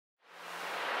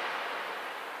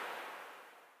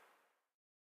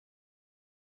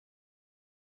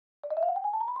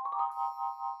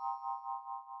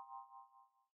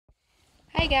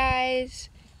Hi guys!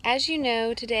 As you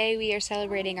know, today we are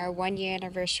celebrating our 1-year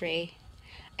anniversary.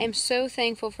 I'm so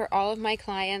thankful for all of my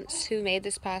clients who made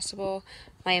this possible,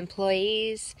 my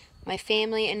employees, my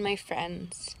family, and my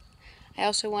friends. I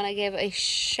also want to give a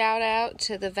shout out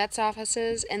to the vet's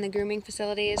offices and the grooming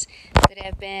facilities that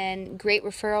have been great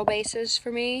referral bases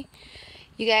for me.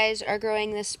 You guys are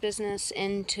growing this business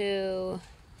into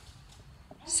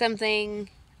something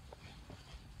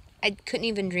I couldn't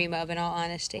even dream of, in all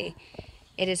honesty.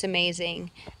 It is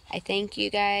amazing. I thank you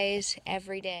guys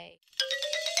every day.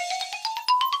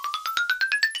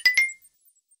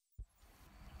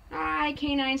 Hi,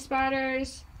 canine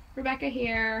spotters. Rebecca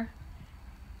here.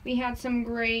 We had some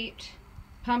great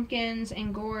pumpkins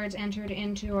and gourds entered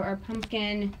into our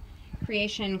pumpkin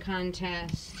creation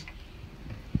contest.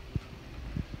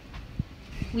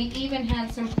 We even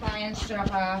had some clients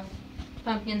drop off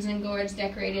pumpkins and gourds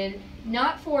decorated,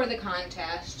 not for the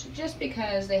contest, just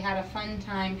because they had a fun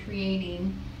time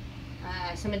creating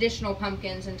some additional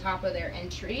pumpkins on top of their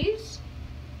entries.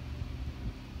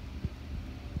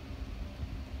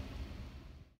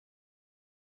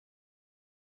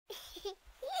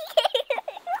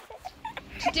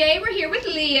 Today we're here with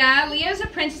Leah. Leah is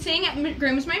apprenticing at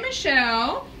Grooms by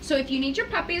Michelle. So if you need your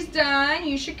puppies done,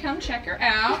 you should come check her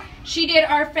out. She did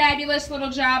our fabulous little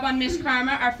job on Miss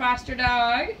Karma, our foster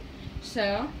dog.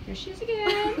 So here she is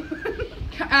again.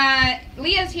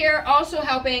 Leah's here also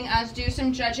helping us do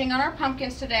some judging on our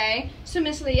pumpkins today. So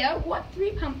Miss Leah, what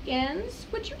 3 pumpkins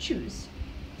would you choose?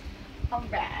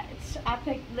 Alright, I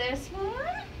picked this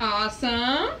one.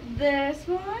 Awesome. This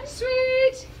one.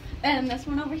 Sweet. And this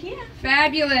one over here.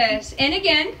 Fabulous. And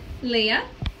again, Leah,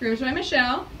 Grooms by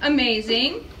Michelle.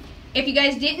 Amazing. If you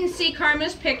guys didn't see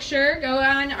Karma's picture, go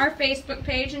on our Facebook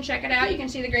page and check it out. You can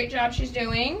see the great job she's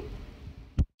doing.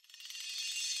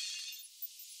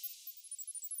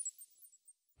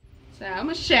 So,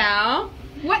 Michelle,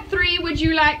 what 3 would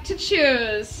you like to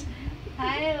choose?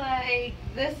 I like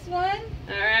this one.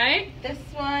 All right. This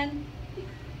one.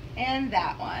 And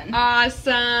that one.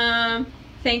 Awesome.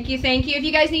 Thank you, thank you. If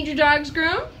you guys need your dogs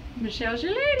groomed, Michelle's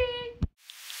your lady.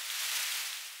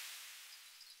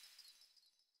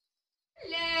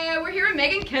 Hello, we're here with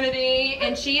Megan Kennedy,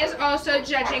 and she is also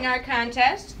judging our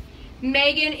contest.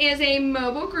 Megan is a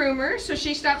mobile groomer, so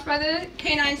she stops by the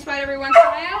canine spot every once in a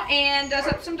while and does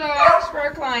up some dogs for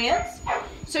our clients.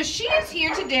 So she is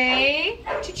here today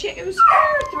to choose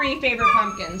her 3 favorite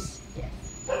pumpkins.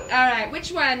 Yes. All right,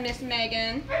 which one, Miss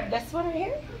Megan? This one right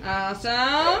here.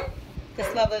 Awesome.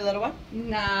 This lovely little one.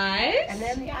 Nice. And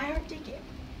then the IR ticket.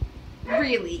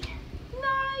 Really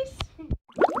nice.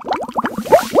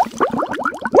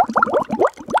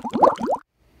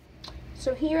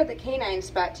 So here at the canine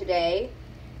spot today,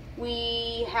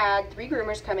 we had 3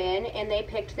 groomers come in and they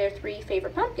picked their 3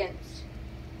 favorite pumpkins.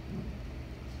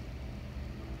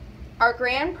 Our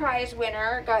grand prize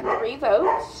winner got 3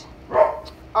 votes.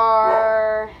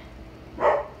 Our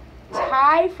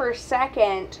tie for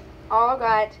second all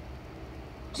got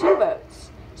 2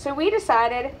 votes. So we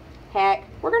decided, heck,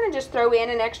 we're going to just throw in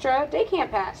an extra day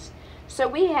camp pass. So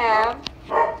we have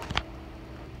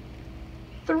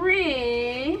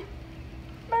 3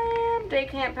 day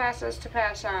camp passes to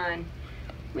pass on.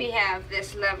 We have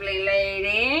this lovely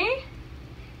lady,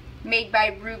 made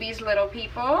by Ruby's Little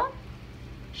People.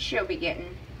 She'll be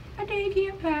getting a day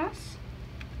camp pass.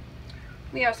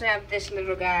 We also have this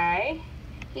little guy.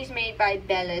 He's made by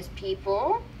Bella's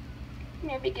People.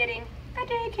 He'll be getting a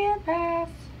day camp pass.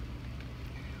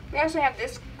 We also have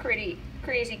this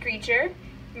crazy creature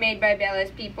made by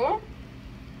Bella's People.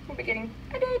 We'll be getting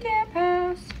a day camp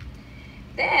pass.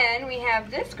 Then we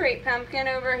have this great pumpkin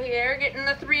over here getting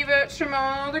the 3 votes from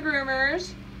all the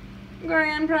groomers.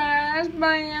 Grand prize,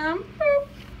 bam, boop.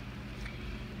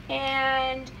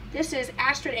 And this is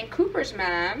Astrid and Cooper's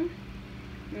mom.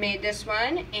 Made this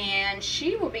one, and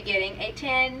she will be getting a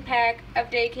 10-pack of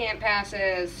day camp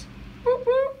passes. Boop,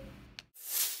 boop.